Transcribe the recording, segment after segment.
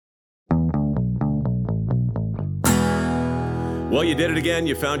Well, you did it again.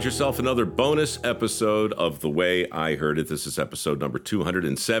 You found yourself another bonus episode of The Way I Heard It. This is episode number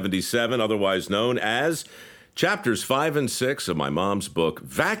 277, otherwise known as chapters 5 and 6 of my mom's book,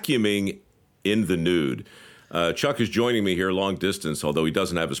 Vacuuming in the Nude. Chuck is joining me here long distance, although he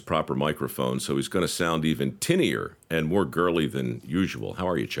doesn't have his proper microphone, so he's going to sound even tinnier and more girly than usual. How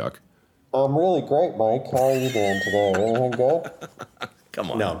are you, Chuck? I'm really great, Mike. How are you doing today? Anything good? Come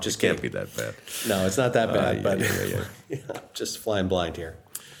on. No, just can't be that bad. No, it's not that bad, but yeah. Just flying blind here.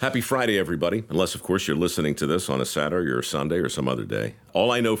 Happy Friday, everybody. Unless, of course, you're listening to this on a Saturday or a Sunday or some other day. All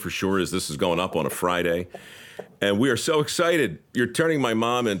I know for sure is this is going up on a Friday, and we are so excited. You're turning my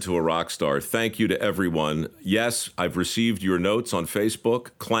mom into a rock star. Thank you to everyone. Yes, I've received your notes on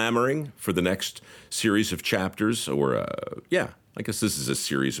Facebook, clamoring for the next series of chapters, or, I guess this is a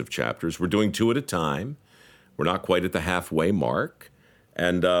series of chapters. We're doing 2 at a time. We're not quite at the halfway mark.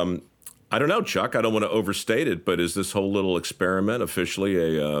 And I don't know, Chuck, I don't want to overstate it, but is this whole little experiment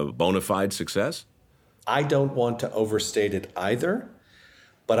officially a bona fide success? I don't want to overstate it either,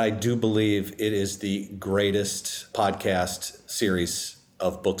 but I do believe it is the greatest podcast series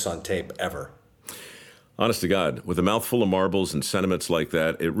of books on tape ever. Honest to God, with a mouthful of marbles and sentiments like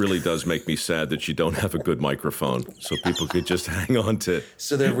that, it really does make me sad that you don't have a good microphone so people could just hang on to.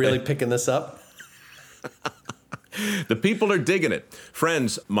 So they're really picking this up? The people are digging it.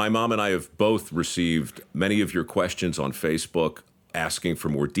 Friends, my mom and I have both received many of your questions on Facebook asking for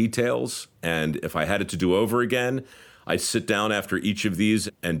more details. And if I had it to do over again, I'd sit down after each of these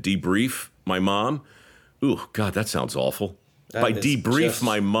and debrief my mom. Ooh, God, that sounds awful. By debrief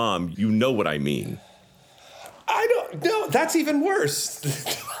my mom, you know what I mean. I don't know. That's even worse.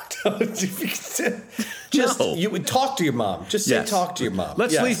 You would talk to your mom. Just say talk to your mom.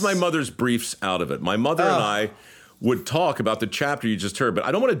 Let's leave my mother's briefs out of it. My mother and I would talk about the chapter you just heard, but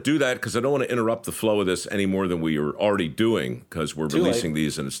I don't want to do that because I don't want to interrupt the flow of this any more than we are already doing because we're releasing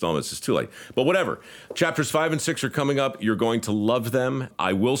these in installments. It's too late. But whatever. Chapters 5 and 6 are coming up. You're going to love them.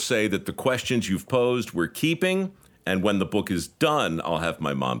 I will say that the questions you've posed we're keeping, and when the book is done, I'll have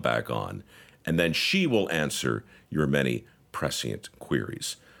my mom back on, and then she will answer your many prescient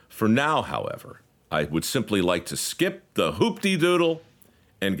queries. For now, however, I would simply like to skip the hoop-de-doodle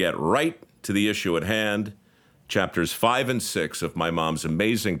and get right to the issue at hand. Chapters 5 and 6 of my mom's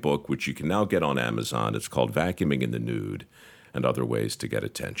amazing book, which you can now get on Amazon. It's called Vacuuming in the Nude and Other Ways to Get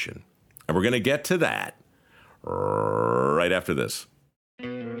Attention. And we're going to get to that right after this.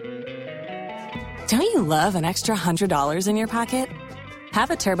 Don't you love an extra $100 in your pocket?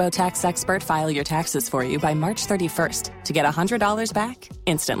 Have a TurboTax expert file your taxes for you by March 31st to get $100 back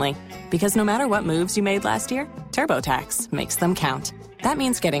instantly. Because no matter what moves you made last year, TurboTax makes them count. That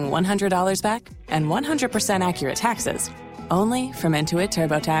means getting $100 back and 100% accurate taxes, only from Intuit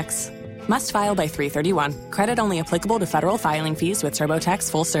TurboTax. Must file by 3/31. Credit only applicable to federal filing fees with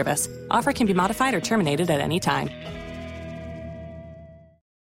TurboTax full service. Offer can be modified or terminated at any time.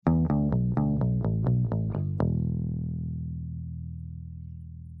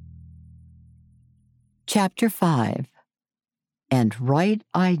 Chapter 5. And Right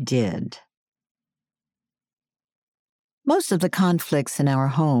I Did. Most of the conflicts in our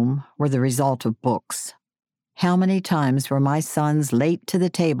home were the result of books. How many times were my sons late to the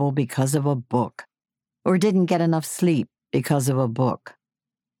table because of a book, or didn't get enough sleep because of a book,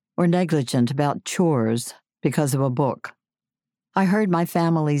 or negligent about chores because of a book? I heard my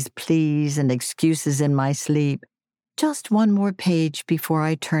family's pleas and excuses in my sleep. Just one more page before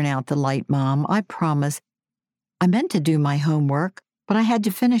I turn out the light, Mom, I promise. I meant to do my homework, but I had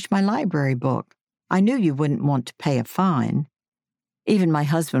to finish my library book. I knew you wouldn't want to pay a fine. Even my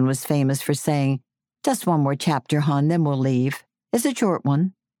husband was famous for saying, "Just one more chapter, hon, then we'll leave. It's a short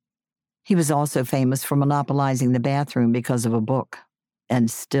one." He was also famous for monopolizing the bathroom because of a book,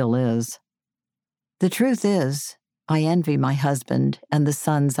 and still is. The truth is, I envy my husband and the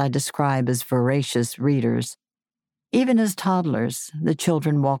sons I describe as voracious readers. Even as toddlers, the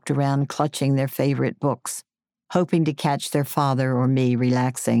children walked around clutching their favorite books, hoping to catch their father or me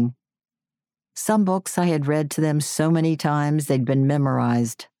relaxing. Some books I had read to them so many times they'd been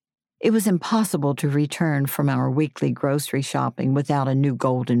memorized. It was impossible to return from our weekly grocery shopping without a new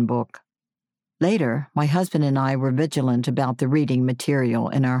golden book. Later, my husband and I were vigilant about the reading material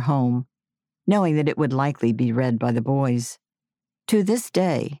in our home, knowing that it would likely be read by the boys. To this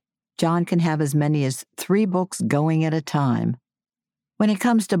day, John can have as many as 3 books going at a time. When it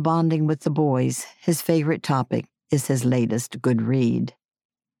comes to bonding with the boys, his favorite topic is his latest good read.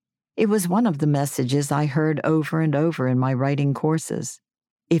 It was one of the messages I heard over and over in my writing courses.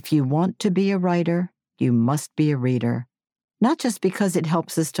 If you want to be a writer, you must be a reader. Not just because it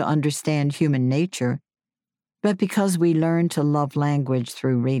helps us to understand human nature, but because we learn to love language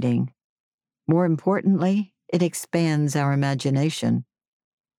through reading. More importantly, it expands our imagination.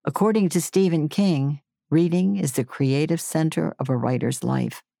 According to Stephen King, reading is the creative center of a writer's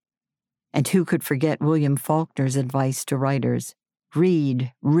life. And who could forget William Faulkner's advice to writers?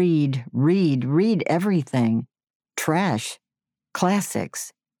 Read, read, read, read everything. Trash,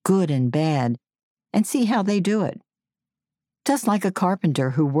 classics, good and bad, and see how they do it. Just like a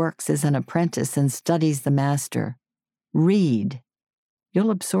carpenter who works as an apprentice and studies the master. Read.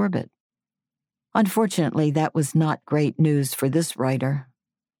 You'll absorb it. Unfortunately, that was not great news for this writer.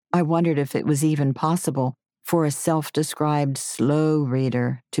 I wondered if it was even possible for a self-described slow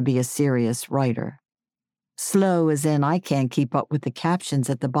reader to be a serious writer. Slow as in I can't keep up with the captions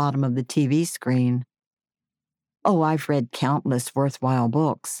at the bottom of the TV screen. Oh, I've read countless worthwhile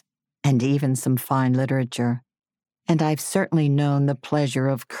books, and even some fine literature. And I've certainly known the pleasure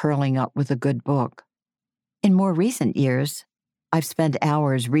of curling up with a good book. In more recent years, I've spent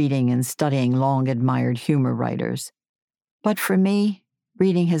hours reading and studying long-admired humor writers. But for me,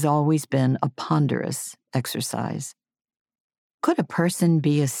 reading has always been a ponderous exercise. Could a person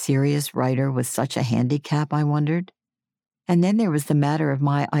be a serious writer with such a handicap, I wondered? And then there was the matter of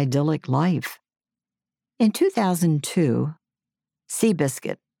my idyllic life. In 2002,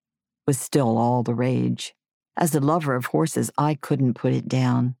 Seabiscuit was still all the rage. As a lover of horses, I couldn't put it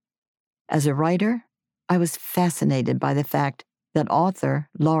down. As a writer, I was fascinated by the fact that author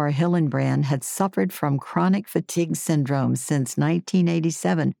Laura Hillenbrand had suffered from chronic fatigue syndrome since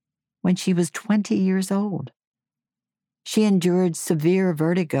 1987, when she was 20 years old. She endured severe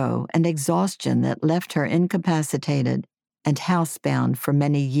vertigo and exhaustion that left her incapacitated and housebound for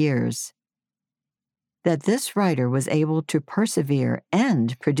many years. That this writer was able to persevere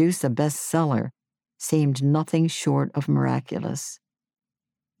and produce a bestseller seemed nothing short of miraculous.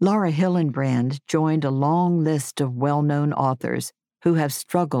 Laura Hillenbrand joined a long list of well-known authors who have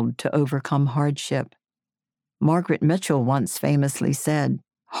struggled to overcome hardship. Margaret Mitchell once famously said,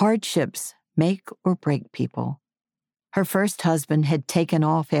 "Hardships make or break people." Her first husband had taken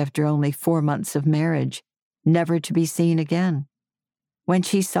off after only 4 months of marriage, never to be seen again. When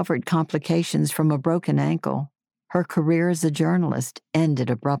she suffered complications from a broken ankle, her career as a journalist ended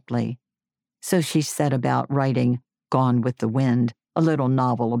abruptly. So she set about writing Gone with the Wind, a little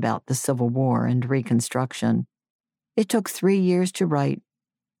novel about the Civil War and Reconstruction. It took 3 years to write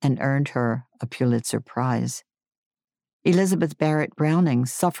and earned her a Pulitzer Prize. Elizabeth Barrett Browning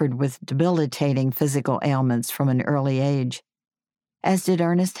suffered with debilitating physical ailments from an early age, as did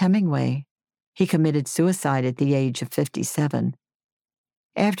Ernest Hemingway. He committed suicide at the age of 57,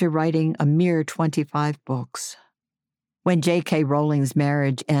 after writing a mere 25 books. When J.K. Rowling's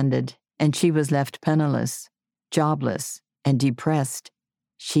marriage ended and she was left penniless, jobless, and depressed,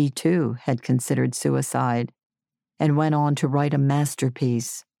 she too had considered suicide and went on to write a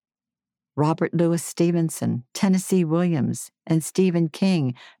masterpiece. Robert Louis Stevenson, Tennessee Williams, and Stephen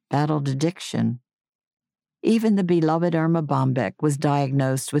King battled addiction. Even the beloved Irma Bombeck was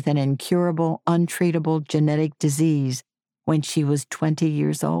diagnosed with an incurable, untreatable genetic disease when she was 20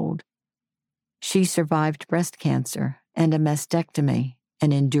 years old. She survived breast cancer and a mastectomy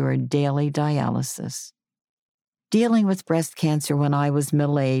and endured daily dialysis. Dealing with breast cancer when I was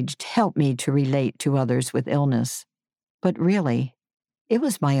middle-aged helped me to relate to others with illness. But really, it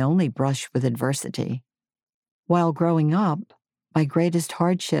was my only brush with adversity. While growing up, my greatest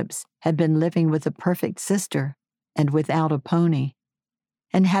hardships had been living with a perfect sister and without a pony,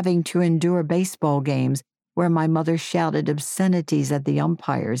 and having to endure baseball games where my mother shouted obscenities at the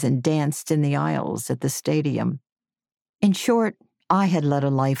umpires and danced in the aisles at the stadium. In short, I had led a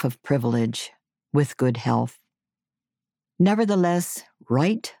life of privilege with good health. Nevertheless,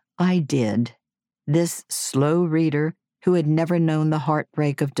 write I did. This slow reader who had never known the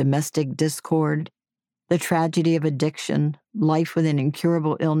heartbreak of domestic discord, the tragedy of addiction, life with an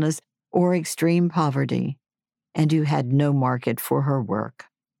incurable illness, or extreme poverty, and who had no market for her work,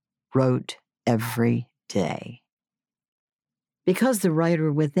 wrote every day. Because the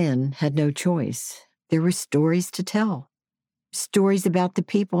writer within had no choice, there were stories to tell. Stories about the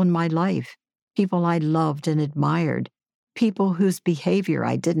people in my life, people I loved and admired, people whose behavior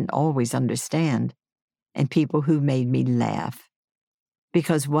I didn't always understand, and people who made me laugh.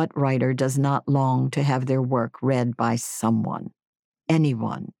 Because what writer does not long to have their work read by someone,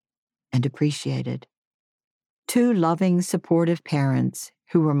 anyone, and appreciated? 2 loving, supportive parents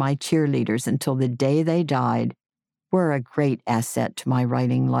who were my cheerleaders until the day they died were a great asset to my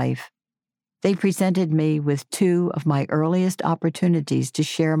writing life. They presented me with 2 of my earliest opportunities to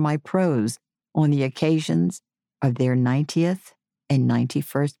share my prose on the occasions of their 90th and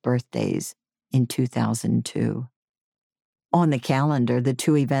 91st birthdays, in 2002. On the calendar, the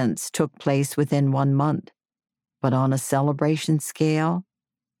two events took place within 1 month, but on a celebration scale,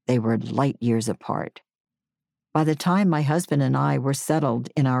 they were light years apart. By the time my husband and I were settled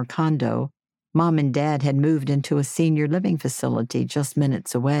in our condo, Mom and Dad had moved into a senior living facility just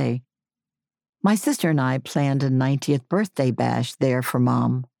minutes away. My sister and I planned a 90th birthday bash there for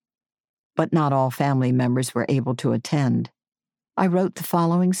Mom, but not all family members were able to attend. I wrote the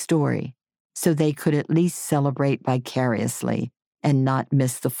following story so they could at least celebrate vicariously and not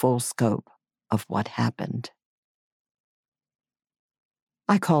miss the full scope of what happened.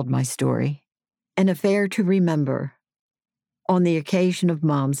 I called my story An Affair to Remember on the occasion of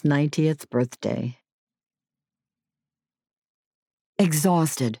Mom's 90th birthday.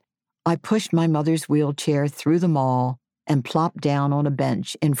 Exhausted, I pushed my mother's wheelchair through the mall and plopped down on a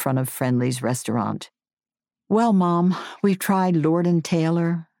bench in front of Friendly's restaurant. Well, Mom, we've tried Lord &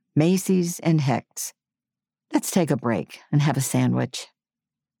 Taylor, Macy's, and Hecht's. Let's take a break and have a sandwich.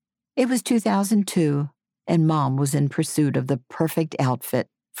 It was 2002, and Mom was in pursuit of the perfect outfit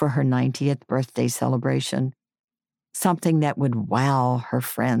for her 90th birthday celebration, something that would wow her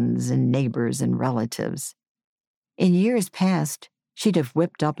friends and neighbors and relatives. In years past, she'd have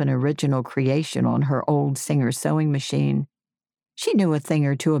whipped up an original creation on her old Singer sewing machine. She knew a thing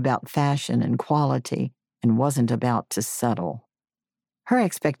or two about fashion and quality and wasn't about to settle. Her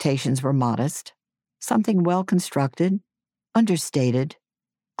expectations were modest, something well-constructed, understated,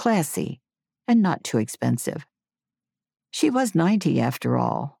 classy, and not too expensive. She was 90 after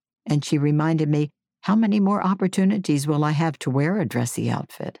all, and she reminded me, how many more opportunities will I have to wear a dressy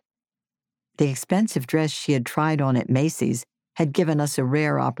outfit? The expensive dress she had tried on at Macy's had given us a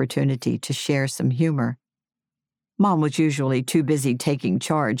rare opportunity to share some humor. Mom was usually too busy taking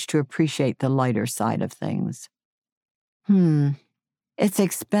charge to appreciate the lighter side of things. It's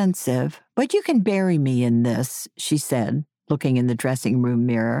expensive, but you can bury me in this, she said, looking in the dressing room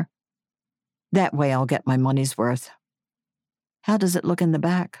mirror. That way I'll get my money's worth. How does it look in the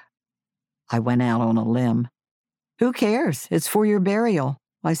back? I went out on a limb. Who cares? It's for your burial,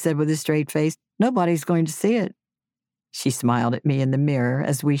 I said with a straight face. Nobody's going to see it. She smiled at me in the mirror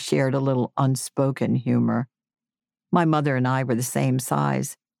as we shared a little unspoken humor. My mother and I were the same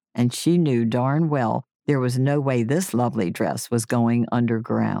size, and she knew darn well there was no way this lovely dress was going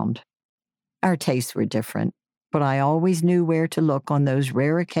underground. Our tastes were different, but I always knew where to look on those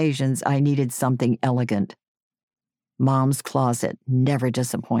rare occasions I needed something elegant. Mom's closet never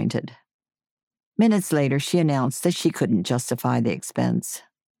disappointed. Minutes later, she announced that she couldn't justify the expense,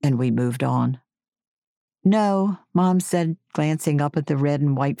 and we moved on. No, Mom said, glancing up at the red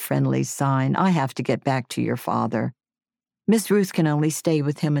and white Friendly sign, I have to get back to your father. Miss Ruth can only stay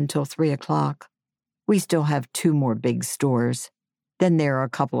with him until 3 o'clock. We still have 2 more big stores. Then there are a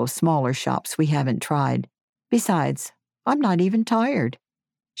couple of smaller shops we haven't tried. Besides, I'm not even tired.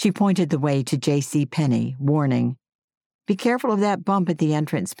 She pointed the way to J.C. Penney, warning, Be careful of that bump at the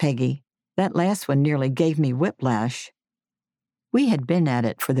entrance, Peggy. That last one nearly gave me whiplash. We had been at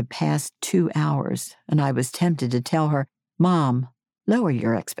it for the past 2 hours, and I was tempted to tell her, Mom, lower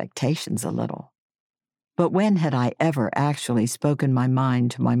your expectations a little. But when had I ever actually spoken my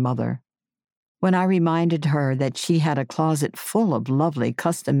mind to my mother? When I reminded her that she had a closet full of lovely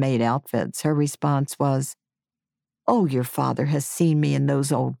custom-made outfits, her response was, Oh, your father has seen me in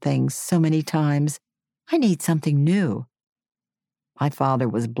those old things so many times. I need something new. My father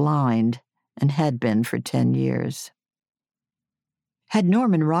was blind and had been for 10 years. Had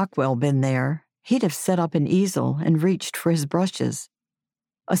Norman Rockwell been there, he'd have set up an easel and reached for his brushes.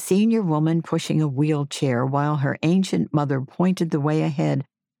 A senior woman pushing a wheelchair while her ancient mother pointed the way ahead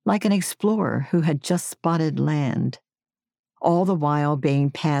like an explorer who had just spotted land, all the while being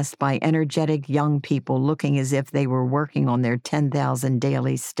passed by energetic young people looking as if they were working on their 10,000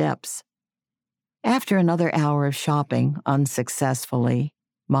 daily steps. After another hour of shopping, unsuccessfully,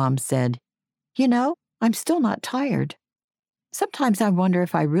 Mom said, You know, I'm still not tired. Sometimes I wonder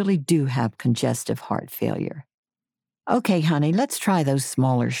if I really do have congestive heart failure. Okay, honey, let's try those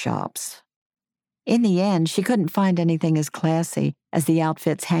smaller shops. In the end, she couldn't find anything as classy as the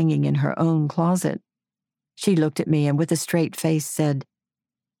outfits hanging in her own closet. She looked at me and with a straight face said,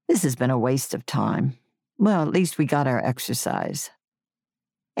 This has been a waste of time. Well, at least we got our exercise.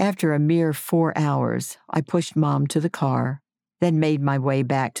 After a mere 4 hours, I pushed Mom to the car, then made my way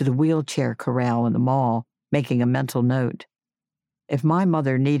back to the wheelchair corral in the mall, making a mental note. If my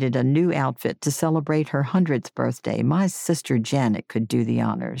mother needed a new outfit to celebrate her 100th birthday, my sister Janet could do the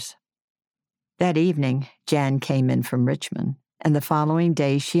honors. That evening, Jan came in from Richmond, and the following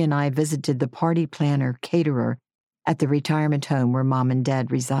day she and I visited the party planner caterer at the retirement home where Mom and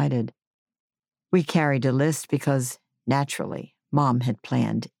Dad resided. We carried a list because, naturally, Mom had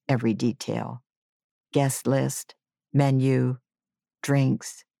planned every detail. Guest list, menu,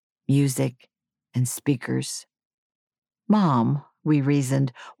 drinks, music, and speakers. Mom, we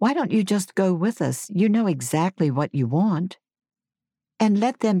reasoned, why don't you just go with us? You know exactly what you want. And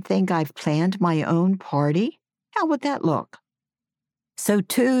let them think I've planned my own party? How would that look? So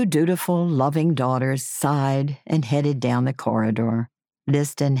 2 dutiful, loving daughters sighed and headed down the corridor,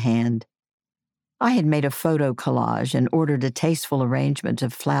 list in hand. I had made a photo collage and ordered a tasteful arrangement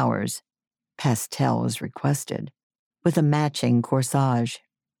of flowers, pastel as requested, with a matching corsage.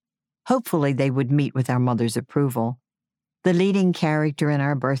 Hopefully they would meet with our mother's approval. The leading character in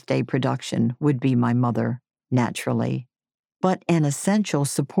our birthday production would be my mother, naturally. But an essential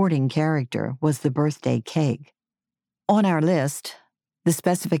supporting character was the birthday cake. On our list, the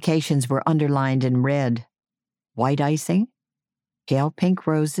specifications were underlined in red: white icing, pale pink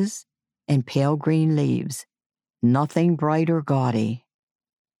roses, and pale green leaves. Nothing bright or gaudy.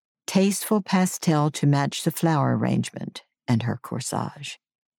 Tasteful pastel to match the flower arrangement and her corsage.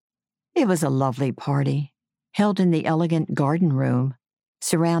 It was a lovely party, held in the elegant garden room,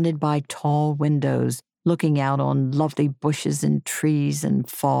 surrounded by tall windows looking out on lovely bushes and trees and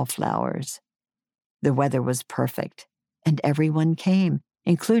fall flowers. The weather was perfect, and everyone came,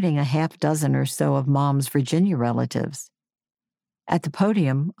 including a half dozen or so of Mom's Virginia relatives. At the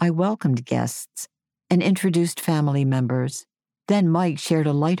podium, I welcomed guests and introduced family members. Then Mike shared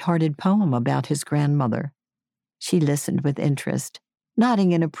a light-hearted poem about his grandmother. She listened with interest,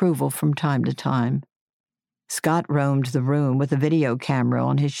 nodding in approval from time to time. Scott roamed the room with a video camera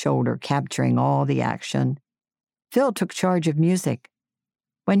on his shoulder, capturing all the action. Phil took charge of music.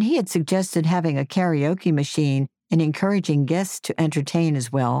 When he had suggested having a karaoke machine and encouraging guests to entertain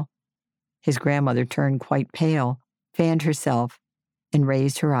as well, his grandmother turned quite pale, fanned herself, and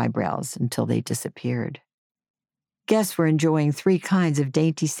raised her eyebrows until they disappeared. Guests were enjoying 3 kinds of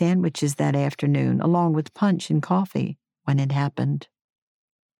dainty sandwiches that afternoon, along with punch and coffee, when it happened.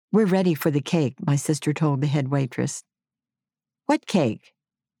 "We're ready for the cake," my sister told the head waitress. "What cake?"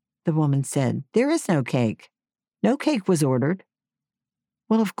 the woman said. "There is no cake. No cake was ordered."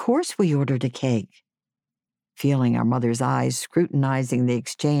 "Well, of course we ordered a cake." Feeling our mother's eyes scrutinizing the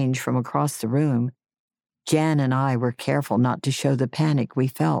exchange from across the room, Jan and I were careful not to show the panic we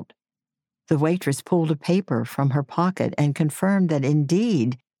felt. The waitress pulled a paper from her pocket and confirmed that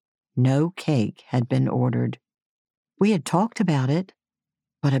indeed no cake had been ordered. We had talked about it,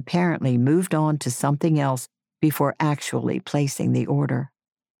 but apparently moved on to something else before actually placing the order.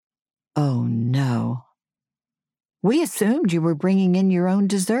 Oh no. "We assumed you were bringing in your own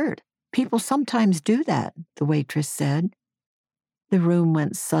dessert. People sometimes do that," the waitress said. The room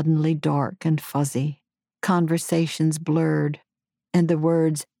went suddenly dark and fuzzy. Conversations blurred, and the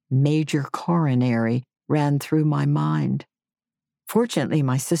words "major coronary" ran through my mind. Fortunately,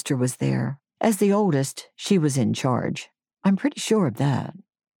 my sister was there. As the oldest, she was in charge. I'm pretty sure of that.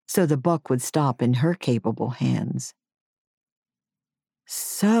 So the buck would stop in her capable hands.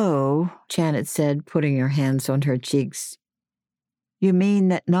 "So," Janet said, putting her hands on her cheeks, "you mean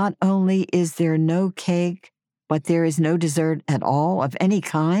that not only is there no cake, but there is no dessert at all of any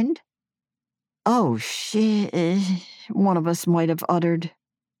kind?" "Oh, shit," one of us might have uttered.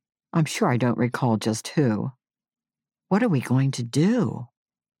 I'm sure I don't recall just who. "What are we going to do?"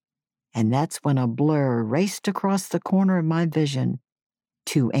 And that's when a blur raced across the corner of my vision.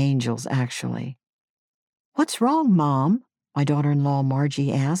 2 angels, actually. "What's wrong, Mom?" my daughter-in-law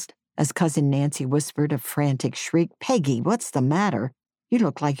Margie asked, as Cousin Nancy whispered a frantic shriek. "Peggy, what's the matter? You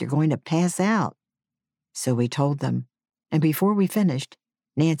look like you're going to pass out." So we told them, and before we finished,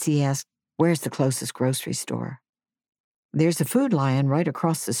 Nancy asked, "Where's the closest grocery store?" "There's a Food Lion right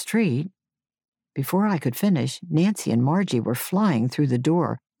across the street." Before I could finish, Nancy and Margie were flying through the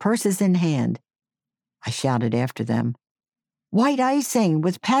door, purses in hand. I shouted after them, "White icing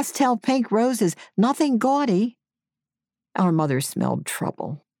with pastel pink roses, nothing gaudy." Our mother smelled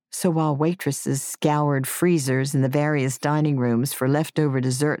trouble, so while waitresses scoured freezers in the various dining rooms for leftover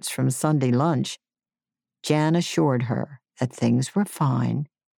desserts from Sunday lunch, Jan assured her that things were fine,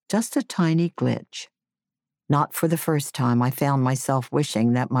 just a tiny glitch. Not for the first time, I found myself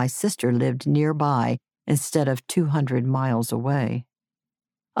wishing that my sister lived nearby instead of 200 miles away.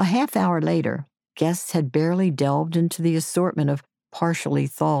 A half hour later, guests had barely delved into the assortment of partially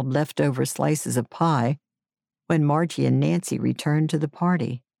thawed leftover slices of pie when Margie and Nancy returned to the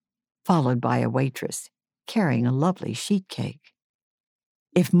party, followed by a waitress carrying a lovely sheet cake.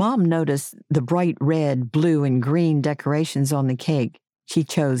 If Mom noticed the bright red, blue, and green decorations on the cake, she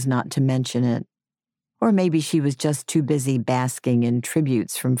chose not to mention it. Or maybe she was just too busy basking in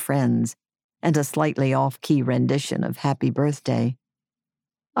tributes from friends and a slightly off-key rendition of Happy Birthday.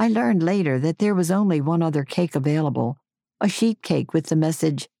 I learned later that there was only one other cake available, a sheet cake with the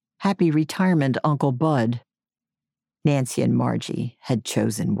message, Happy Retirement, Uncle Bud. Nancy and Margie had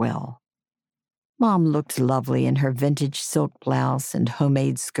chosen well. Mom looked lovely in her vintage silk blouse and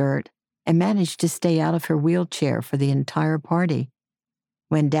homemade skirt and managed to stay out of her wheelchair for the entire party.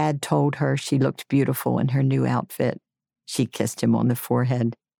 When Dad told her she looked beautiful in her new outfit, she kissed him on the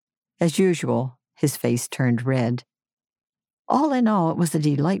forehead. As usual, his face turned red. All in all, it was a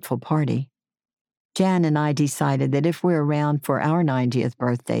delightful party. Jan and I decided that if we're around for our 90th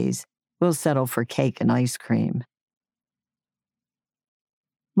birthdays, we'll settle for cake and ice cream.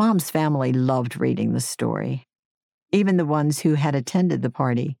 Mom's family loved reading the story. Even the ones who had attended the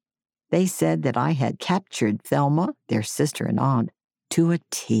party. They said that I had captured Thelma, their sister and aunt, to a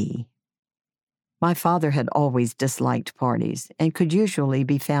T. My father had always disliked parties and could usually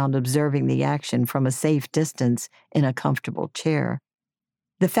be found observing the action from a safe distance in a comfortable chair.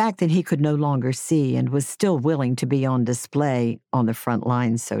 The fact that he could no longer see and was still willing to be on display, on the front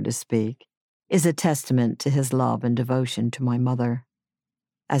lines, so to speak, is a testament to his love and devotion to my mother.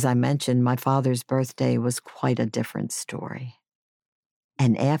 As I mentioned, my father's birthday was quite a different story.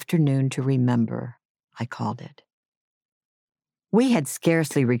 An afternoon to remember, I called it. We had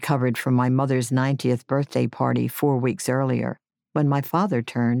scarcely recovered from my mother's 90th birthday party 4 weeks earlier, when my father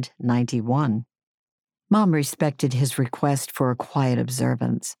turned 91. Mom respected his request for a quiet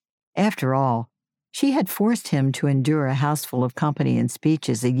observance. After all, she had forced him to endure a house full of company and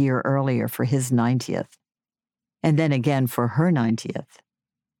speeches a year earlier for his 90th, and then again for her 90th.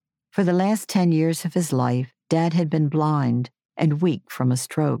 For the last 10 years of his life, Dad had been blind and weak from a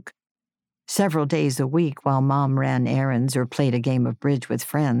stroke. Several days a week while Mom ran errands or played a game of bridge with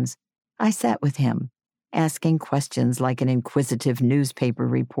friends, I sat with him, asking questions like an inquisitive newspaper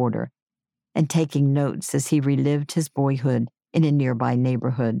reporter and taking notes as he relived his boyhood in a nearby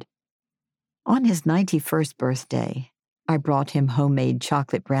neighborhood. On his 91st birthday, I brought him homemade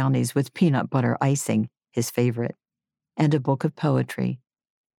chocolate brownies with peanut butter icing, his favorite, and a book of poetry.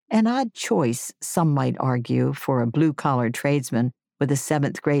 An odd choice, some might argue, for a blue-collar tradesman with a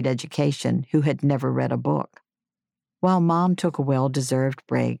 7th grade education who had never read a book. While Mom took a well-deserved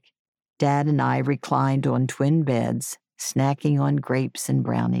break, Dad and I reclined on twin beds, snacking on grapes and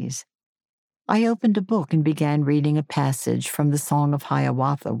brownies. I opened a book and began reading a passage from the Song of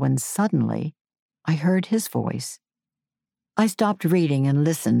Hiawatha when suddenly I heard his voice. I stopped reading and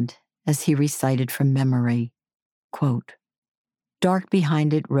listened as he recited from memory, quote, "Dark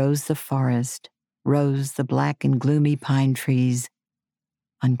behind it rose the forest, rose the black and gloomy pine trees,"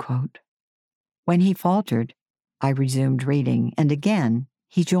 unquote. When he faltered, I resumed reading, and again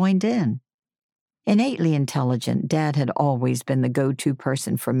he joined in. Innately intelligent, Dad had always been the go-to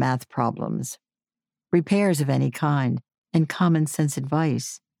person for math problems, repairs of any kind, and common sense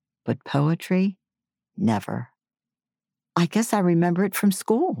advice. But poetry? Never. "I guess I remember it from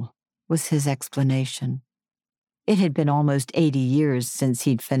school," was his explanation. It had been almost 80 years since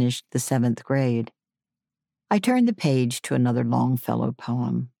he'd finished the 7th grade. I turned the page to another Longfellow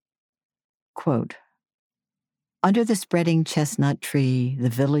poem. Quote, "Under the spreading chestnut tree, the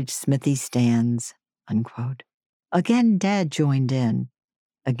village smithy stands," unquote. Again, Dad joined in.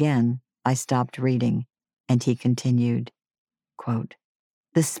 Again, I stopped reading, and he continued, quote,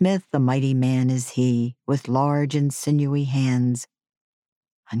 "The smith, a mighty man is he, with large and sinewy hands,"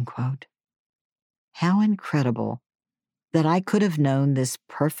 unquote. How incredible that I could have known this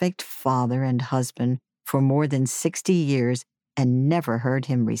perfect father and husband for more than 60 years and never heard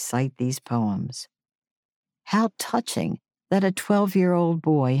him recite these poems. How touching that a 12-year-old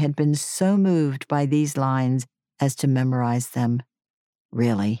boy had been so moved by these lines as to memorize them.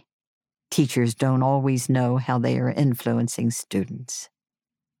 Really, teachers don't always know how they are influencing students.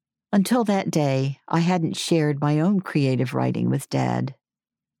 Until that day, I hadn't shared my own creative writing with Dad.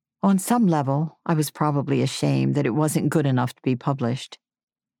 On some level, I was probably ashamed that it wasn't good enough to be published.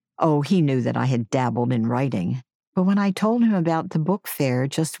 Oh, he knew that I had dabbled in writing, but when I told him about the book fair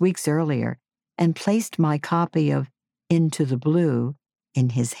just weeks earlier and placed my copy of Into the Blue in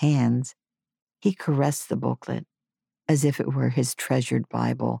his hands, he caressed the booklet as if it were his treasured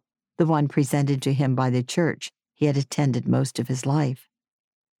Bible, the one presented to him by the church he had attended most of his life.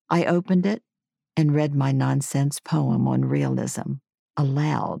 I opened it and read my nonsense poem on realism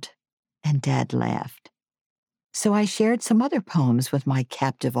aloud, and Dad laughed. So I shared some other poems with my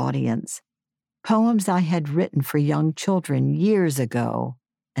captive audience, poems I had written for young children years ago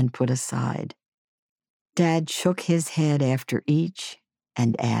and put aside. Dad shook his head after each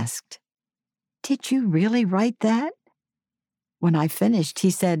and asked, "Did you really write that?" When I finished,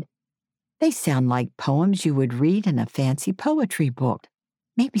 he said, They sound like poems you would read in a fancy poetry book.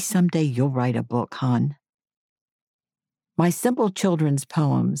 Maybe someday you'll write a book, hon. My simple children's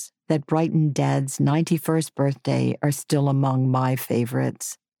poems that brightened Dad's 91st birthday are still among my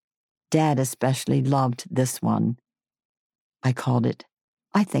favorites. Dad especially loved this one. I called it,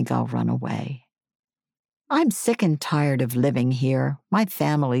 I Think I'll Run Away. I'm sick and tired of living here. My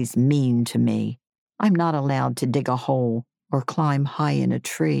family's mean to me. I'm not allowed to dig a hole or climb high in a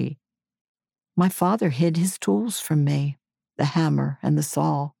tree. My father hid his tools from me, the hammer and the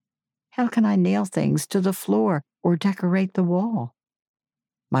saw. How can I nail things to the floor or decorate the wall?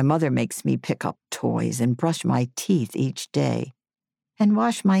 My mother makes me pick up toys and brush my teeth each day and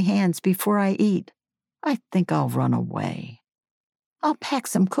wash my hands before I eat. I think I'll run away. I'll pack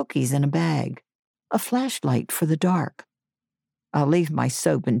some cookies in a bag, a flashlight for the dark. I'll leave my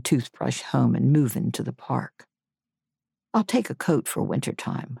soap and toothbrush home and move into the park. I'll take a coat for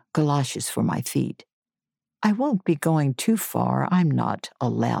wintertime, galoshes for my feet. I won't be going too far. I'm not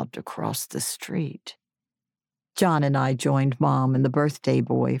allowed to cross the street. John and I joined Mom and the birthday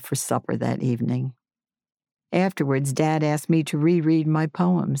boy for supper that evening. Afterwards, Dad asked me to reread my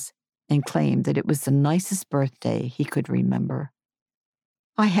poems and claimed that it was the nicest birthday he could remember.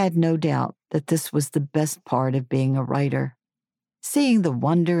 I had no doubt that this was the best part of being a writer, seeing the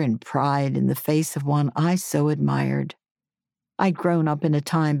wonder and pride in the face of one I so admired. I'd grown up in a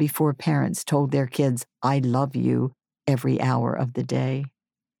time before parents told their kids, I love you, every hour of the day.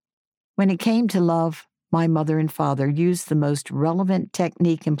 When it came to love, my mother and father used the most relevant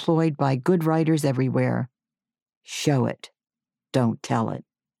technique employed by good writers everywhere. Show it, don't tell it.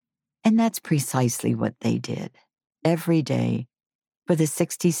 And that's precisely what they did, every day, for the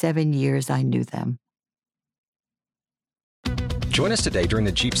 67 years I knew them. Join us today during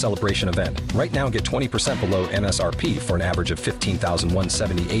the Jeep Celebration event. Right now, get 20% below MSRP for an average of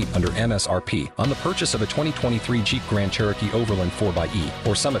 $15,178 under MSRP on the purchase of a 2023 Jeep Grand Cherokee Overland 4xE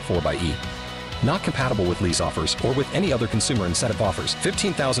or Summit 4xE. Not compatible with lease offers or with any other consumer incentive offers.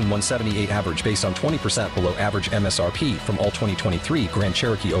 $15,178 average based on 20% below average MSRP from all 2023 Grand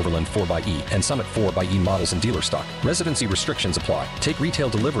Cherokee Overland 4xE and Summit 4xE models in dealer stock. Residency restrictions apply. Take retail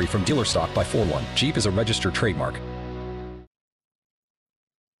delivery from dealer stock by 4/1. Jeep is a registered trademark.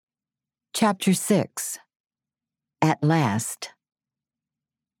 Chapter 6. At Last.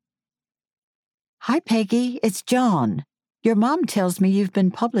 Hi, Peggy. It's John. Your mom tells me you've been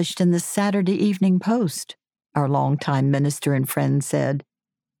published in the Saturday Evening Post, our longtime minister and friend said.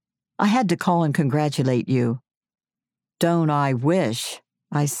 I had to call and congratulate you. Don't I wish,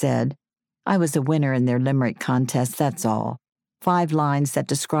 I said. I was a winner in their limerick contest, that's all. 5 lines that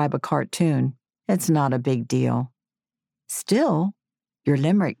describe a cartoon. It's not a big deal. Still, your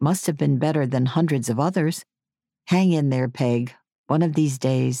limerick must have been better than hundreds of others. Hang in there, Peg. One of these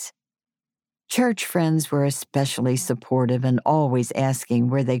days. Church friends were especially supportive and always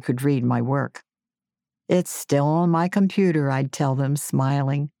asking where they could read my work. It's still on my computer, I'd tell them,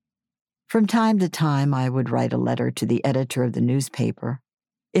 smiling. From time to time, I would write a letter to the editor of the newspaper.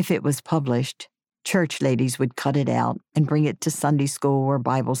 If it was published, church ladies would cut it out and bring it to Sunday school or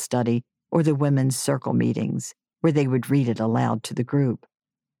Bible study or the women's circle meetings, where they would read it aloud to the group.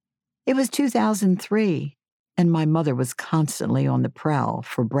 It was 2003, and my mother was constantly on the prowl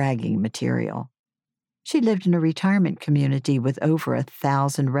for bragging material. She lived in a retirement community with over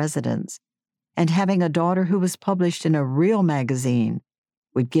 1,000 residents, and having a daughter who was published in a real magazine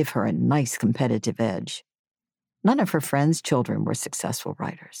would give her a nice competitive edge. None of her friends' children were successful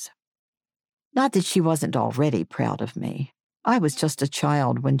writers. Not that she wasn't already proud of me. I was just a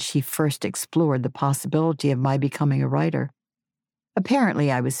child when she first explored the possibility of my becoming a writer. Apparently,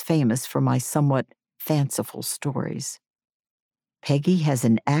 I was famous for my somewhat fanciful stories. Peggy has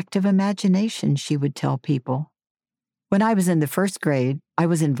an active imagination, she would tell people. When I was in the 1st grade, I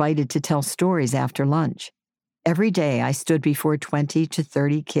was invited to tell stories after lunch. Every day, I stood before 20 to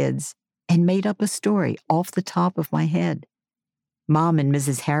 30 kids and made up a story off the top of my head. Mom and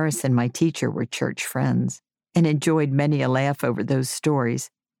Mrs. Harrison, my teacher, were church friends and enjoyed many a laugh over those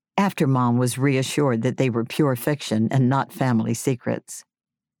stories after Mom was reassured that they were pure fiction and not family secrets.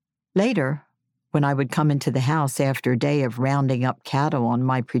 Later, when I would come into the house after a day of rounding up cattle on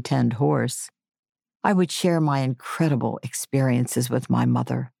my pretend horse, I would share my incredible experiences with my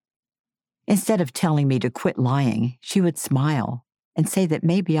mother. Instead of telling me to quit lying, she would smile and say that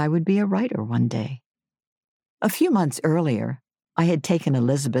maybe I would be a writer one day. A few months earlier, I had taken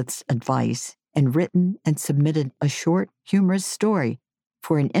Elizabeth's advice and written and submitted a short, humorous story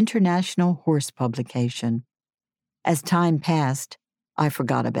for an international horse publication. As time passed, I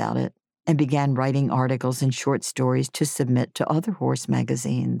forgot about it and began writing articles and short stories to submit to other horse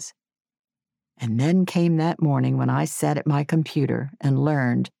magazines. And then came that morning when I sat at my computer and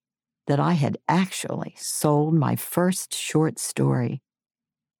learned that I had actually sold my first short story.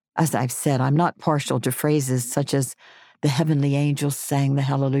 As I've said, I'm not partial to phrases such as the heavenly angels sang the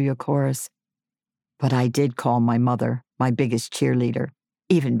Hallelujah chorus, but I did call my mother my biggest cheerleader,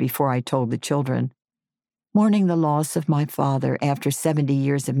 even before I told the children. Mourning the loss of my father after 70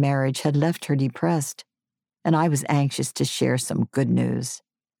 years of marriage had left her depressed, and I was anxious to share some good news.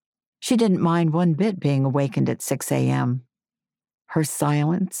 She didn't mind one bit being awakened at 6 a.m. Her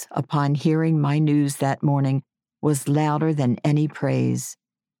silence upon hearing my news that morning was louder than any praise,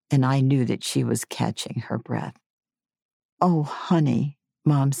 and I knew that she was catching her breath. "Oh, honey,"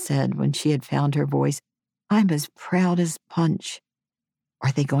 Mom said when she had found her voice, "I'm as proud as punch.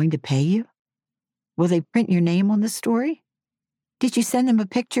 Are they going to pay you? Will they print your name on the story? Did you send them a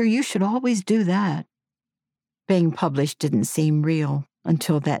picture? You should always do that." Being published didn't seem real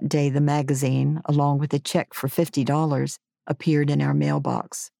until that day the magazine, along with a check for $50, appeared in our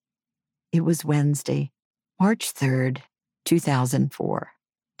mailbox. It was Wednesday, March 3rd, 2004,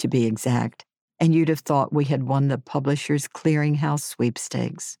 to be exact, and you'd have thought we had won the Publishers Clearinghouse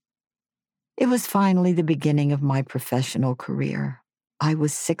sweepstakes. It was finally the beginning of my professional career. I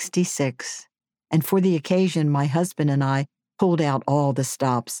was 66, and for the occasion, my husband and I pulled out all the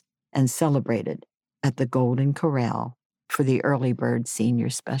stops and celebrated at the Golden Corral for the Early Bird Senior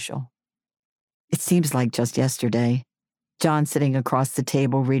Special. It seems like just yesterday, John sitting across the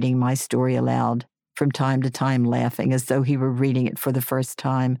table reading my story aloud, from time to time laughing as though he were reading it for the first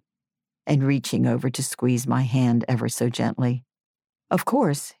time, and reaching over to squeeze my hand ever so gently. Of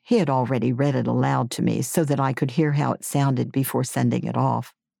course, he had already read it aloud to me so that I could hear how it sounded before sending it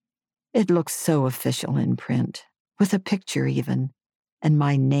off. It looked so official in print, with a picture even, and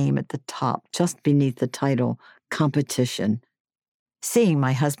my name at the top just beneath the title, Competition. Seeing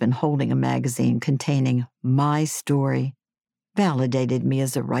my husband holding a magazine containing my story validated me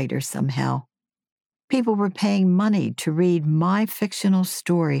as a writer somehow. People were paying money to read my fictional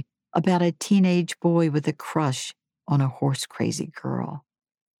story about a teenage boy with a crush on a horse-crazy girl.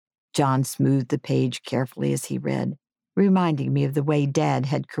 John smoothed the page carefully as he read, reminding me of the way Dad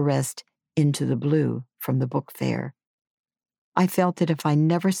had caressed Into the Blue from the book fair. I felt that if I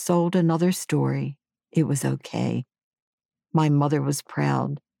never sold another story, it was okay. My mother was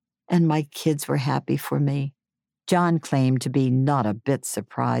proud, and my kids were happy for me. John claimed to be not a bit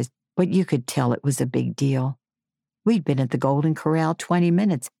surprised, but you could tell it was a big deal. We'd been at the Golden Corral 20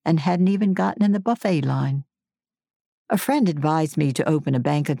 minutes and hadn't even gotten in the buffet line. A friend advised me to open a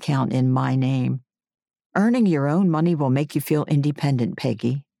bank account in my name. "Earning your own money will make you feel independent,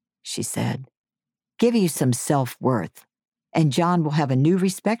 Peggy," she said. "Give you some self-worth, and John will have a new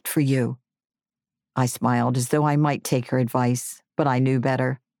respect for you." I smiled as though I might take her advice, but I knew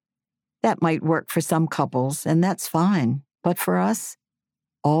better. That might work for some couples, and that's fine, but for us,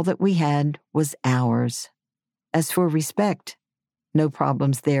 all that we had was ours. As for respect, no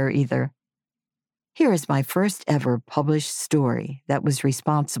problems there either. Here is my first ever published story that was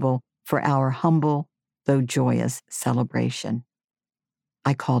responsible for our humble, though joyous, celebration.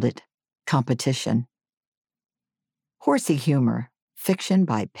 I called it Competition. Horsey Humor, fiction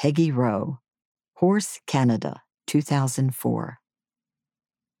by Peggy Rowe. Horse Canada, 2004.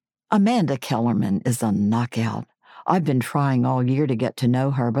 Amanda Kellerman is a knockout. I've been trying all year to get to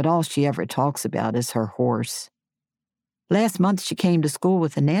know her, but all she ever talks about is her horse. Last month she came to school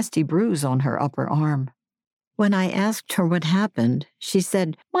with a nasty bruise on her upper arm. When I asked her what happened, she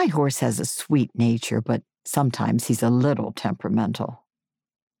said, "My horse has a sweet nature, but sometimes he's a little temperamental."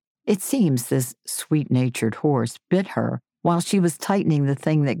 It seems this sweet-natured horse bit her while she was tightening the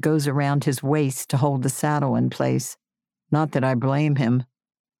thing that goes around his waist to hold the saddle in place. Not that I blame him.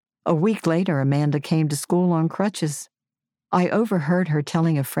 A week later, Amanda came to school on crutches. I overheard her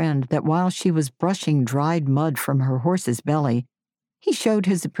telling a friend that while she was brushing dried mud from her horse's belly, he showed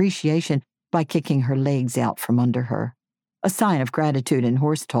his appreciation by kicking her legs out from under her, a sign of gratitude in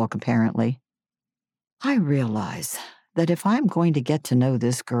horse talk, apparently. I realize that if I'm going to get to know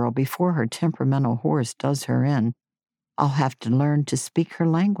this girl before her temperamental horse does her in, I'll have to learn to speak her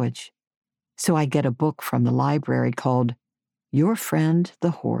language. So I get a book from the library called Your Friend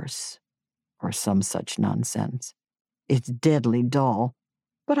the Horse, or some such nonsense. It's deadly dull,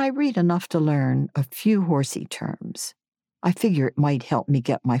 but I read enough to learn a few horsey terms. I figure it might help me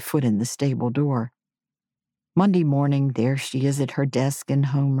get my foot in the stable door. Monday morning, there she is at her desk in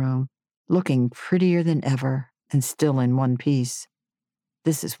homeroom, looking prettier than ever and still in one piece.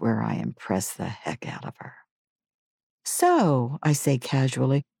 This is where I impress the heck out of her. "So," I say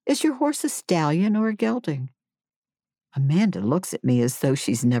casually, "is your horse a stallion or a gelding?" Amanda looks at me as though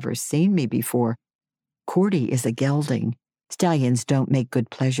she's never seen me before. Cordy is a gelding. Stallions don't make good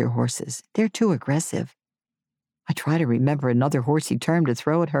pleasure horses. They're too aggressive. I try to remember another horsey term to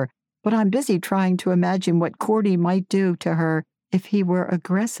throw at her, but I'm busy trying to imagine what Cordy might do to her if he were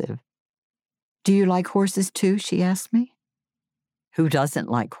aggressive. Do you like horses too? She asks me. Who doesn't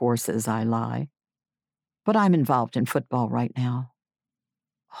like horses? I lie. But I'm involved in football right now.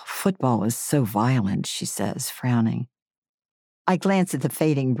 Oh, football is so violent, she says, frowning. I glance at the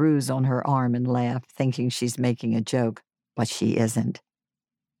fading bruise on her arm and laugh, thinking she's making a joke, but she isn't.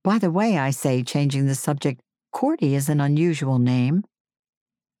 By the way, I say, changing the subject, Cordy is an unusual name.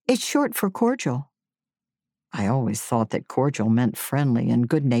 It's short for cordial. I always thought that cordial meant friendly and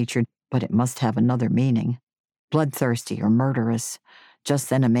good-natured, but it must have another meaning. Bloodthirsty or murderous. Just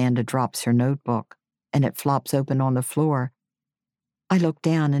then Amanda drops her notebook, and it flops open on the floor. I look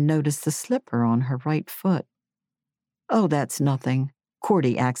down and notice the slipper on her right foot. Oh, that's nothing.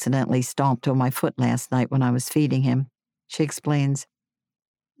 Cordy accidentally stomped on my foot last night when I was feeding him, she explains.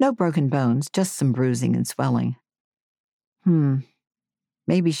 No broken bones, just some bruising and swelling.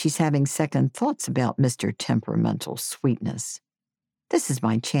 Maybe she's having second thoughts about Mr. Temperamental Sweetness. This is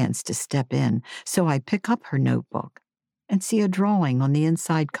my chance to step in, so I pick up her notebook and see a drawing on the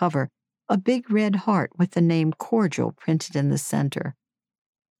inside cover, a big red heart with the name Cordial printed in the center.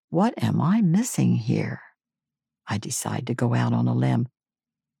 What am I missing here? I decide to go out on a limb.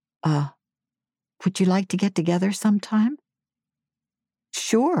 Would you like to get together sometime?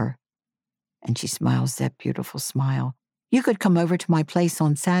 Sure. And she smiles that beautiful smile. You could come over to my place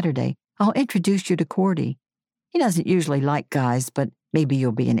on Saturday. I'll introduce you to Cordy. He doesn't usually like guys, but maybe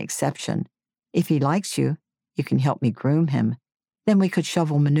you'll be an exception. If he likes you, you can help me groom him. Then we could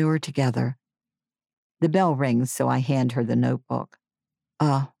shovel manure together. The bell rings, so I hand her the notebook.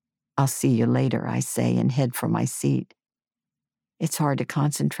 I'll see you later, I say, and head for my seat. It's hard to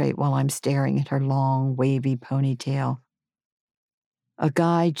concentrate while I'm staring at her long, wavy ponytail. A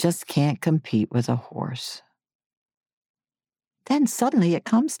guy just can't compete with a horse. Then suddenly it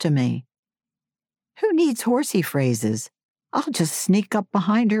comes to me. Who needs horsey phrases? I'll just sneak up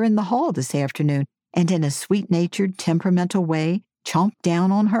behind her in the hall this afternoon and in a sweet-natured, temperamental way, chomp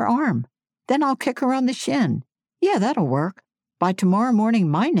down on her arm. Then I'll kick her on the shin. Yeah, that'll work. By tomorrow morning,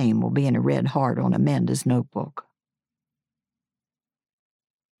 my name will be in a red heart on Amanda's notebook.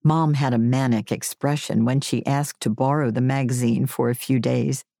 Mom had a manic expression when she asked to borrow the magazine for a few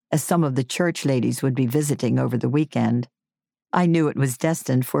days, as some of the church ladies would be visiting over the weekend. I knew it was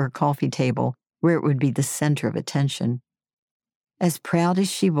destined for her coffee table, where it would be the center of attention. As proud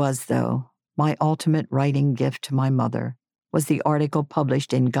as she was, though, my ultimate writing gift to my mother was the article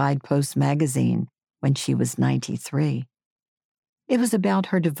published in Guidepost magazine when she was 93. It was about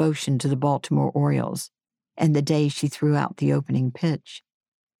her devotion to the Baltimore Orioles and the day she threw out the opening pitch.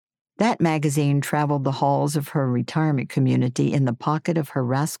 That magazine traveled the halls of her retirement community in the pocket of her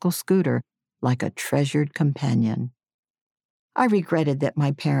rascal scooter like a treasured companion. I regretted that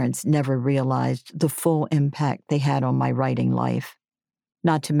my parents never realized the full impact they had on my writing life,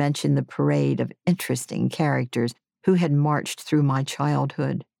 not to mention the parade of interesting characters who had marched through my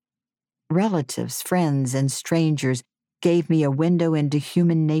childhood. Relatives, friends, and strangers gave me a window into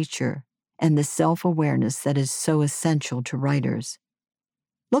human nature and the self-awareness that is so essential to writers.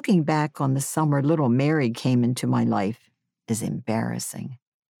 Looking back on the summer little Mary came into my life is embarrassing.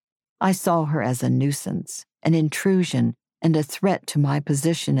 I saw her as a nuisance, an intrusion, and a threat to my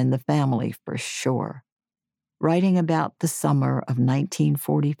position in the family for sure. Writing about the summer of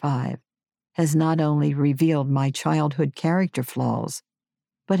 1945 has not only revealed my childhood character flaws,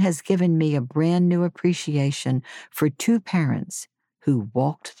 but has given me a brand new appreciation for two parents who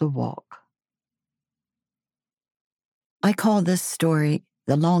walked the walk. I call this story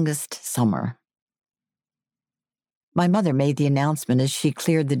The Longest Summer. My mother made the announcement as she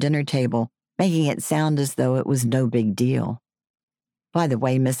cleared the dinner table, making it sound as though it was no big deal. By the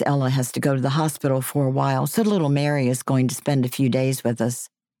way, Miss Ella has to go to the hospital for a while, so little Mary is going to spend a few days with us.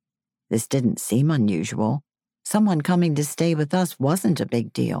 This didn't seem unusual. Someone coming to stay with us wasn't a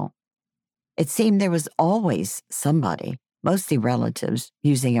big deal. It seemed there was always somebody, mostly relatives,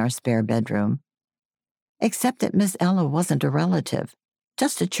 using our spare bedroom. Except that Miss Ella wasn't a relative,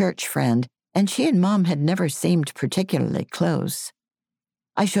 just a church friend, and she and Mom had never seemed particularly close.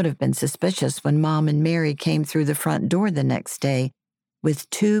 I should have been suspicious when Mom and Mary came through the front door the next day with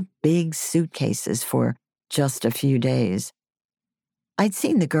 2 big suitcases for just a few days. I'd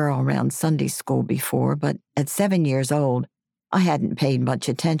seen the girl around Sunday school before, but at 7 years old, I hadn't paid much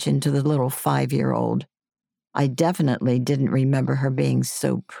attention to the little 5-year-old. I definitely didn't remember her being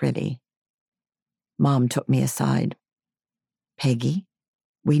so pretty. Mom took me aside. Peggy,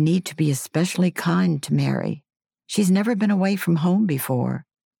 we need to be especially kind to Mary. She's never been away from home before.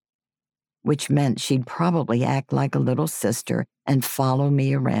 Which meant she'd probably act like a little sister and follow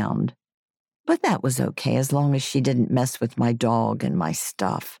me around. But that was okay as long as she didn't mess with my dog and my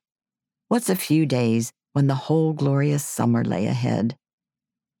stuff. What's a few days when the whole glorious summer lay ahead?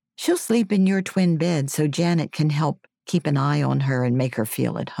 She'll sleep in your twin bed so Janet can help keep an eye on her and make her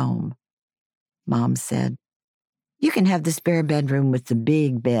feel at home. Mom said, you can have the spare bedroom with the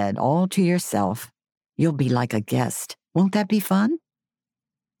big bed all to yourself. You'll be like a guest. Won't that be fun?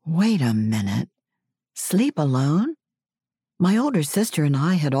 Wait a minute. Sleep alone? My older sister and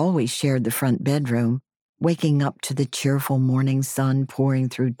I had always shared the front bedroom, waking up to the cheerful morning sun pouring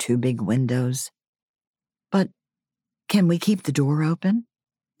through two big windows. But can we keep the door open?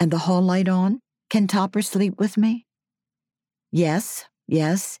 And the hall light on? Can Topper sleep with me? Yes,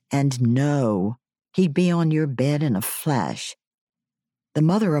 and no. He'd be on your bed in a flash. The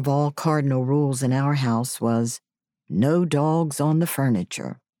mother of all cardinal rules in our house was, no dogs on the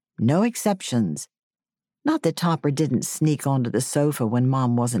furniture. No exceptions. Not that Topper didn't sneak onto the sofa when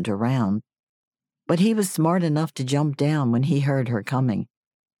Mom wasn't around, but he was smart enough to jump down when he heard her coming.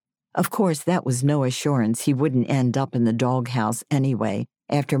 Of course, that was no assurance he wouldn't end up in the doghouse anyway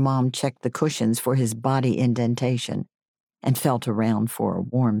after Mom checked the cushions for his body indentation and felt around for a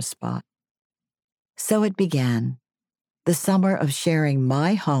warm spot. So it began, the summer of sharing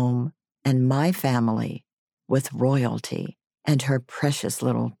my home and my family with royalty and her precious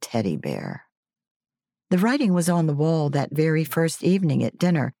little teddy bear. The writing was on the wall that very first evening at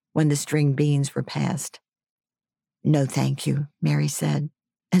dinner when the string beans were passed. No, thank you, Mary said,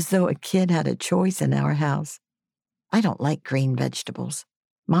 as though a kid had a choice in our house. I don't like green vegetables.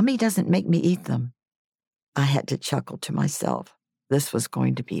 Mommy doesn't make me eat them. I had to chuckle to myself. This was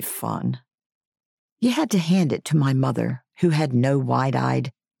going to be fun. You had to hand it to my mother, who had no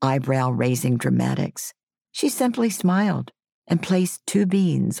wide-eyed, eyebrow-raising dramatics. She simply smiled and placed 2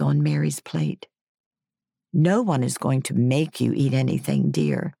 beans on Mary's plate. No one is going to make you eat anything,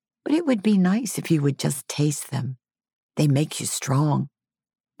 dear, but it would be nice if you would just taste them. They make you strong.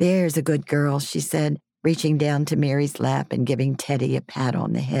 There's a good girl, she said, reaching down to Mary's lap and giving Teddy a pat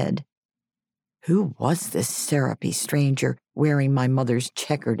on the head. Who was this syrupy stranger wearing my mother's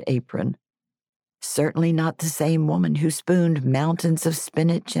checkered apron? Certainly not the same woman who spooned mountains of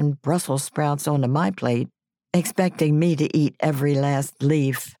spinach and Brussels sprouts onto my plate, expecting me to eat every last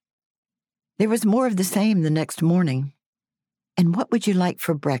leaf. There was more of the same the next morning. And what would you like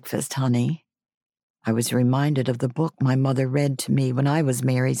for breakfast, honey? I was reminded of the book my mother read to me when I was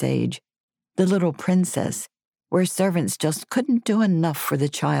Mary's age, The Little Princess, where servants just couldn't do enough for the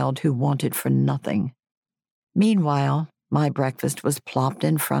child who wanted for nothing. Meanwhile, my breakfast was plopped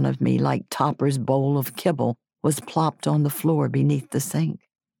in front of me like Topper's bowl of kibble was plopped on the floor beneath the sink.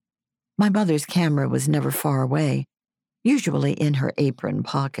 My mother's camera was never far away, usually in her apron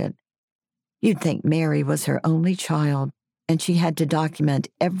pocket. You'd think Mary was her only child, and she had to document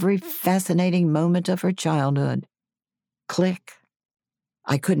every fascinating moment of her childhood. Click.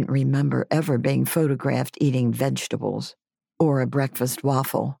 I couldn't remember ever being photographed eating vegetables or a breakfast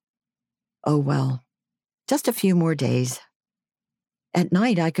waffle. Oh well, just a few more days. At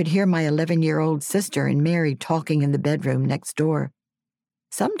night, I could hear my 11-year-old sister and Mary talking in the bedroom next door.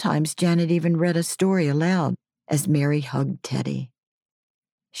 Sometimes Janet even read a story aloud as Mary hugged Teddy.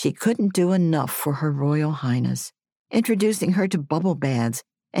 She couldn't do enough for Her Royal Highness, introducing her to bubble baths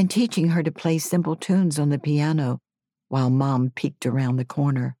and teaching her to play simple tunes on the piano while Mom peeked around the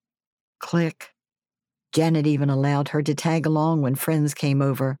corner. Click. Janet even allowed her to tag along when friends came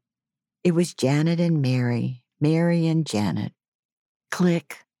over. It was Janet and Mary, Mary and Janet.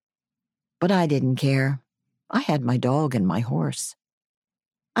 Click. But I didn't care. I had my dog and my horse.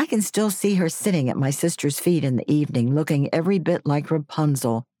 I can still see her sitting at my sister's feet in the evening, looking every bit like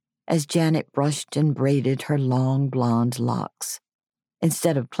Rapunzel as Janet brushed and braided her long blonde locks,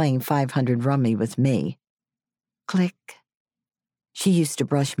 instead of playing 500 rummy with me. Click. She used to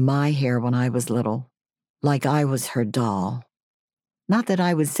brush my hair when I was little, like I was her doll. Not that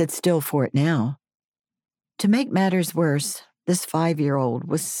I would sit still for it now. To make matters worse, this 5-year-old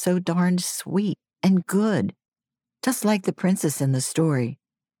was so darned sweet and good, just like the princess in the story.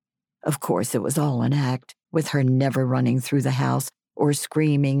 Of course, it was all an act, with her never running through the house or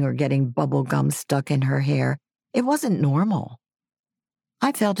screaming or getting bubble gum stuck in her hair. It wasn't normal.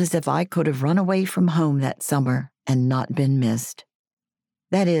 I felt as if I could have run away from home that summer and not been missed.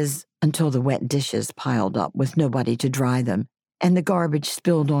 That is, until the wet dishes piled up with nobody to dry them, and the garbage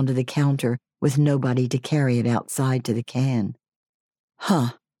spilled onto the counter with nobody to carry it outside to the can.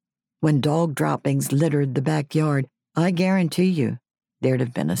 When dog droppings littered the backyard, I guarantee you there'd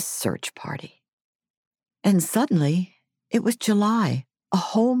have been a search party. And suddenly, it was July, a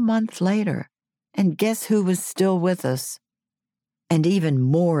whole month later, and guess who was still with us? And even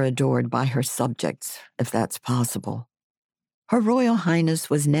more adored by her subjects, if that's possible. Her Royal Highness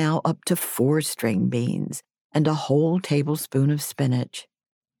was now up to 4 string beans and a whole tablespoon of spinach.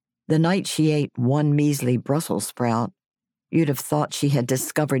 The night she ate 1 measly Brussels sprout, you'd have thought she had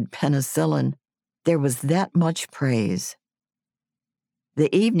discovered penicillin. There was that much praise.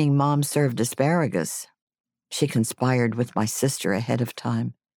 The evening Mom served asparagus. She conspired with my sister ahead of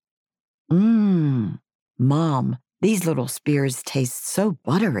time. Mom, these little spears taste so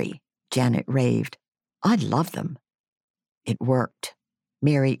buttery, Janet raved. I love them. It worked.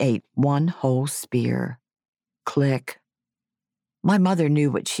 Mary ate 1 whole spear. Click. My mother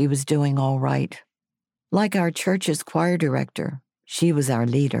knew what she was doing all right. Like our church's choir director, she was our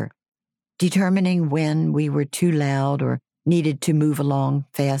leader, determining when we were too loud or needed to move along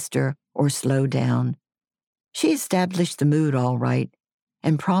faster or slow down. She established the mood all right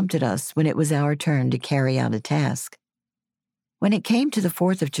and prompted us when it was our turn to carry out a task. When it came to the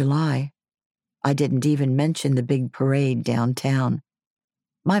 4th of July, I didn't even mention the big parade downtown.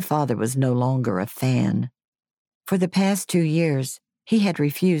 My father was no longer a fan. For the past 2 years, he had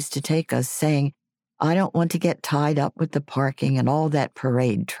refused to take us, saying, I don't want to get tied up with the parking and all that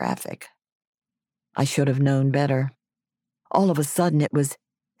parade traffic. I should have known better. All of a sudden it was,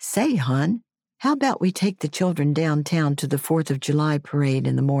 say, hon, how about we take the children downtown to the 4th of July parade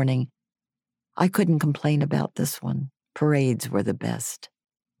in the morning? I couldn't complain about this one. Parades were the best,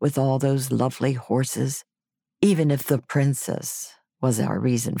 with all those lovely horses, even if the princess was our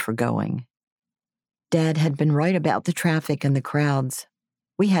reason for going. Dad had been right about the traffic and the crowds.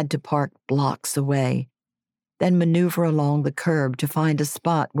 We had to park blocks away, then maneuver along the curb to find a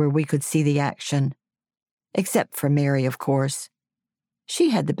spot where we could see the action. Except for Mary, of course.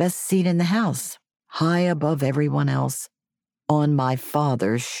 She had the best seat in the house, high above everyone else, on my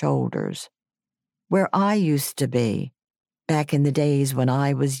father's shoulders, where I used to be, back in the days when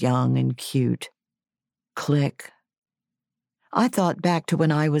I was young and cute. Click. I thought back to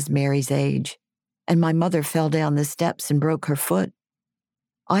when I was Mary's age, and my mother fell down the steps and broke her foot.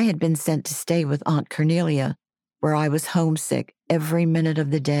 I had been sent to stay with Aunt Cornelia, where I was homesick every minute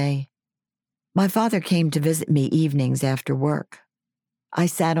of the day. My father came to visit me evenings after work. I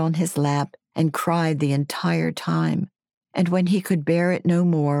sat on his lap and cried the entire time, and when he could bear it no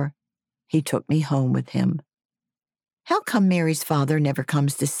more, he took me home with him. How come Mary's father never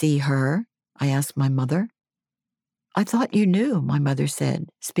comes to see her? I asked my mother. I thought you knew, my mother said,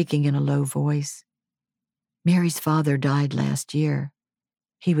 speaking in a low voice. Mary's father died last year.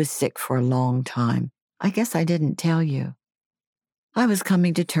 He was sick for a long time. I guess I didn't tell you. I was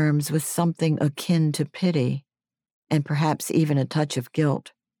coming to terms with something akin to pity, and perhaps even a touch of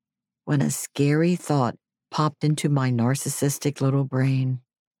guilt, when a scary thought popped into my narcissistic little brain.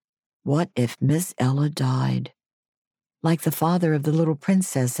 What if Miss Ella died? Like the father of the little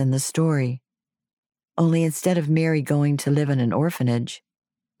princess in the story. Only instead of Mary going to live in an orphanage,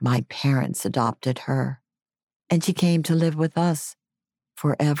 my parents adopted her, and she came to live with us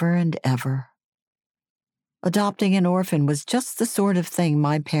forever and ever. Adopting an orphan was just the sort of thing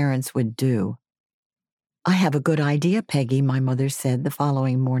my parents would do. I have a good idea, Peggy, my mother said the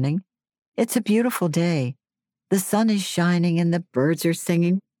following morning. It's a beautiful day. The sun is shining and the birds are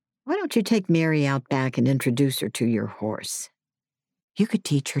singing. Why don't you take Mary out back and introduce her to your horse? You could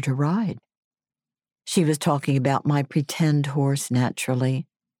teach her to ride. She was talking about my pretend horse, naturally.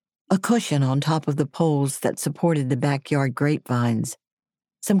 A cushion on top of the poles that supported the backyard grapevines,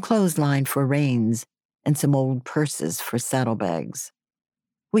 some clothesline for reins, and some old purses for saddlebags.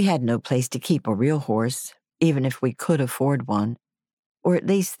 We had no place to keep a real horse, even if we could afford one, or at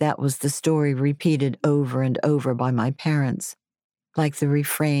least that was the story repeated over and over by my parents, like the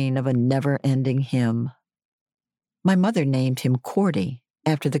refrain of a never-ending hymn. My mother named him Cordy,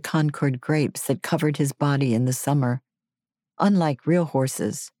 after the Concord grapes that covered his body in the summer. Unlike real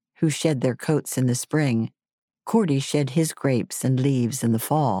horses, who shed their coats in the spring, Cordy shed his grapes and leaves in the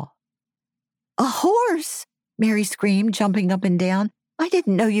fall. A horse! Mary screamed, jumping up and down. I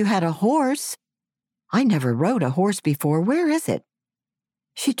didn't know you had a horse. I never rode a horse before. Where is it?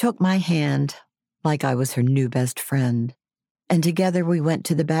 She took my hand, like I was her new best friend, and together we went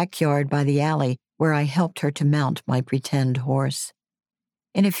to the backyard by the alley where I helped her to mount my pretend horse.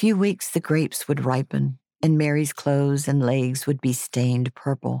 In a few weeks, the grapes would ripen, and Mary's clothes and legs would be stained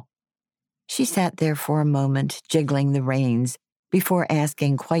purple. She sat there for a moment, jiggling the reins, before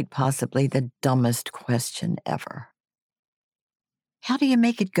asking quite possibly the dumbest question ever. How do you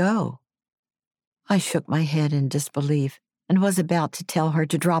make it go? I shook my head in disbelief and was about to tell her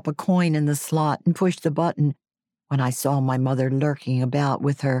to drop a coin in the slot and push the button when I saw my mother lurking about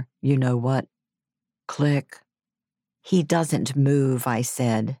with her you-know-what. Click. He doesn't move, I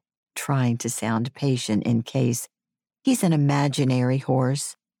said, trying to sound patient in case. He's an imaginary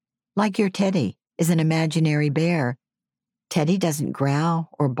horse, like your Teddy is an imaginary bear. Teddy doesn't growl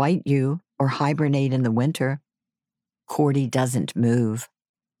or bite you or hibernate in the winter. Cordy doesn't move.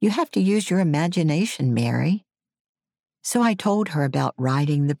 You have to use your imagination, Mary. So I told her about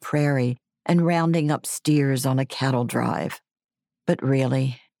riding the prairie and rounding up steers on a cattle drive. But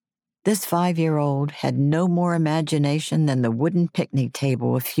really, this 5-year-old had no more imagination than the wooden picnic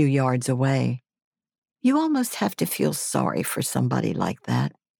table a few yards away. You almost have to feel sorry for somebody like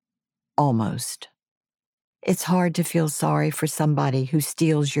that. Almost. It's hard to feel sorry for somebody who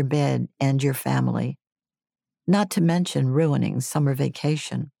steals your bed and your family, not to mention ruining summer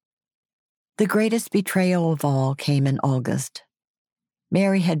vacation. The greatest betrayal of all came in August.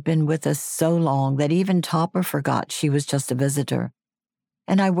 Mary had been with us so long that even Topper forgot she was just a visitor,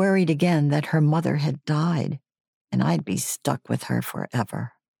 and I worried again that her mother had died, and I'd be stuck with her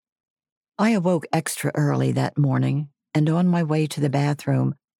forever. I awoke extra early that morning, and on my way to the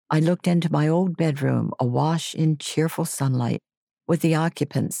bathroom, I looked into my old bedroom awash in cheerful sunlight, with the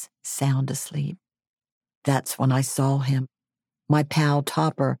occupants sound asleep. That's when I saw him, my pal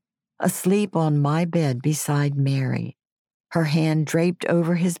Topper, asleep on my bed beside Mary, her hand draped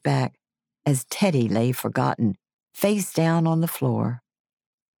over his back as Teddy lay forgotten, face down on the floor.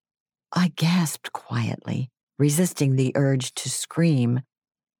 I gasped quietly, resisting the urge to scream.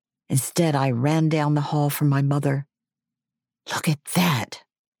 Instead, I ran down the hall for my mother. "Look at that,"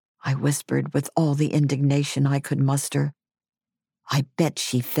 I whispered with all the indignation I could muster. I bet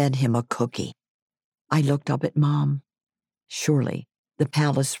she fed him a cookie. I looked up at Mom. Surely the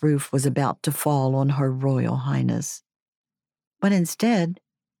palace roof was about to fall on Her Royal Highness. But instead,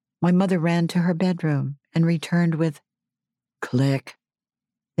 my mother ran to her bedroom and returned with, "Click."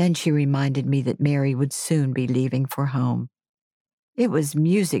 Then she reminded me that Mary would soon be leaving for home. It was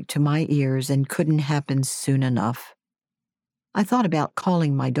music to my ears and couldn't happen soon enough. I thought about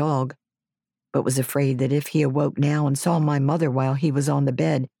calling my dog, but was afraid that if he awoke now and saw my mother while he was on the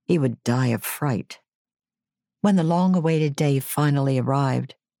bed, he would die of fright. When the long-awaited day finally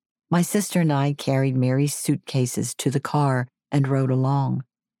arrived, my sister and I carried Mary's suitcases to the car and rode along.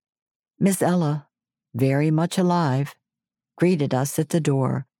 Miss Ella, very much alive, greeted us at the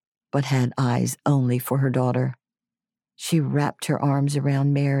door, but had eyes only for her daughter. She wrapped her arms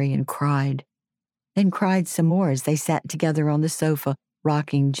around Mary and cried, then cried some more as they sat together on the sofa,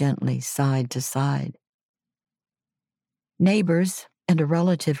 rocking gently side to side. Neighbors and a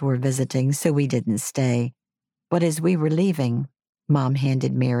relative were visiting, so we didn't stay. But as we were leaving, Mom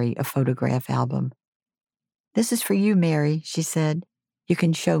handed Mary a photograph album. "This is for you, Mary," she said. "You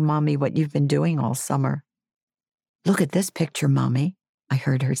can show Mommy what you've been doing all summer." "Look at this picture, Mommy," I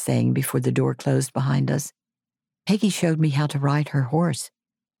heard her saying before the door closed behind us. "Peggy showed me how to ride her horse.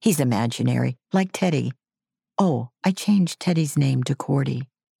 He's imaginary, like Teddy. Oh, I changed Teddy's name to Cordy."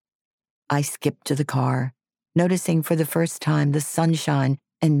 I skipped to the car, noticing for the first time the sunshine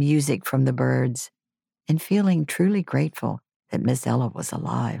and music from the birds, and feeling truly grateful that Miss Ella was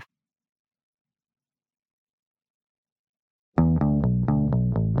alive.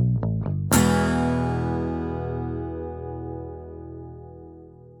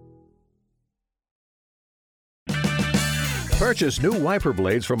 Purchase new wiper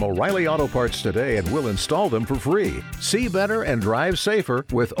blades from O'Reilly Auto Parts today and we'll install them for free. See better and drive safer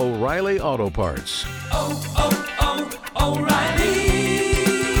with O'Reilly Auto Parts. O'Reilly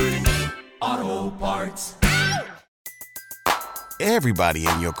Auto Parts. Everybody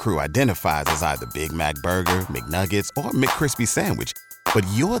in your crew identifies as either Big Mac Burger, McNuggets, or McCrispy Sandwich. But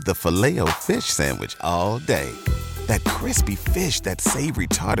you're the Filet-O-Fish Sandwich all day. That crispy fish, that savory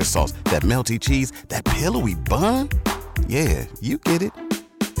tartar sauce, that melty cheese, that pillowy bun. Yeah, you get it.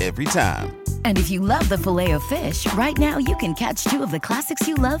 Every time. And if you love the Filet-O-Fish, right now you can catch two of the classics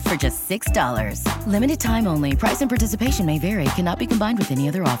you love for just $6. Limited time only. Price and participation may vary. Cannot be combined with any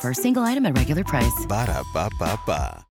other offer. Single item at regular price. Ba-da-ba-ba-ba.